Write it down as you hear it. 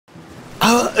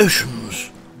Our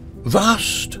oceans,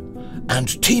 vast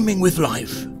and teeming with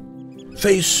life,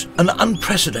 face an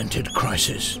unprecedented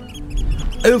crisis.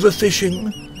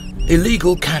 Overfishing,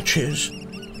 illegal catches,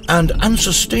 and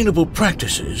unsustainable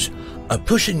practices are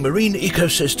pushing marine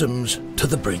ecosystems to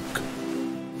the brink.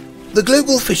 The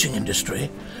global fishing industry,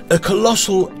 a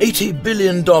colossal $80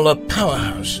 billion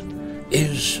powerhouse,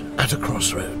 is at a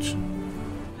crossroads.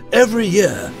 Every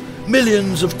year,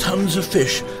 millions of tons of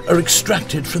fish are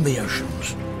extracted from the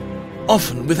oceans,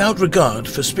 often without regard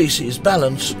for species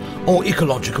balance or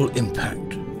ecological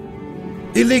impact.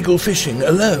 Illegal fishing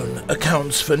alone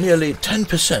accounts for nearly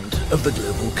 10% of the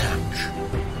global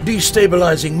catch,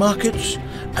 destabilizing markets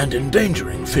and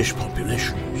endangering fish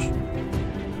populations.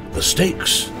 The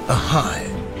stakes are high.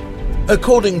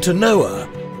 According to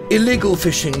NOAA, illegal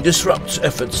fishing disrupts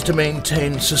efforts to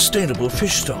maintain sustainable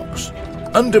fish stocks,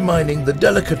 undermining the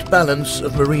delicate balance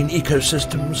of marine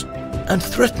ecosystems and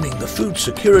threatening the food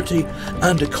security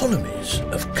and economies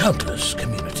of countless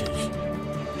communities.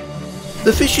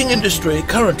 The fishing industry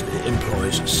currently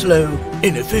employs slow,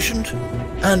 inefficient,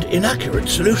 and inaccurate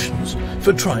solutions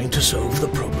for trying to solve the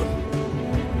problem.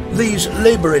 These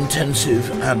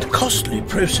labor-intensive and costly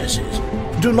processes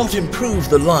do not improve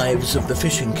the lives of the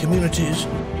fishing communities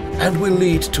and will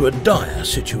lead to a dire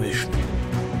situation.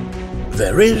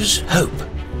 There is hope.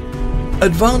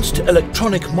 Advanced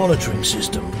electronic monitoring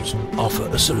systems offer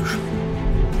a solution.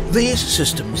 These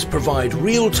systems provide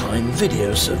real-time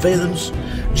video surveillance,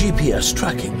 GPS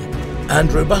tracking,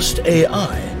 and robust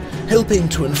AI, helping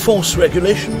to enforce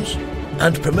regulations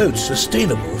and promote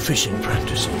sustainable fishing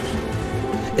practices.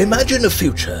 Imagine a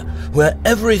future where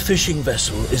every fishing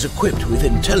vessel is equipped with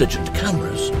intelligent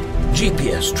cameras,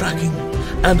 GPS tracking,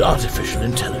 and artificial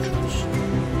intelligence.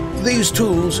 These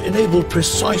tools enable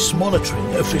precise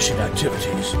monitoring of fishing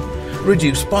activities,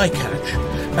 reduce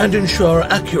bycatch, and ensure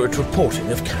accurate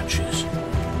reporting of catches,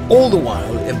 all the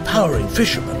while empowering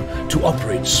fishermen to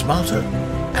operate smarter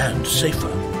and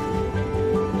safer.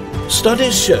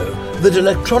 Studies show that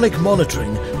electronic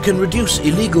monitoring can reduce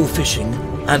illegal fishing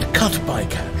and cut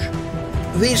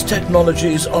bycatch. These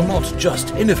technologies are not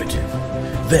just innovative,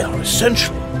 they are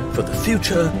essential for the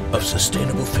future of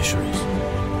sustainable fisheries.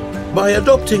 By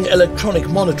adopting electronic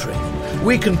monitoring,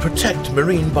 we can protect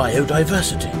marine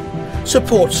biodiversity,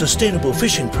 support sustainable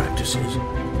fishing practices,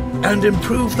 and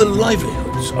improve the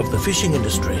livelihoods of the fishing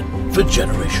industry for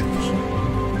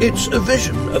generations. It's a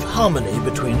vision of harmony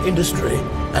between industry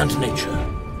and nature.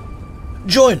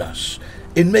 Join us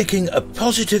in making a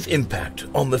positive impact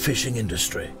on the fishing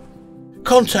industry.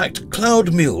 Contact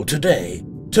CloudMule today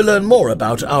to learn more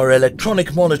about our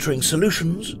electronic monitoring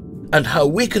solutions and how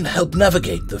we can help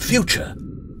navigate the future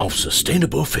of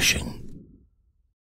sustainable fishing.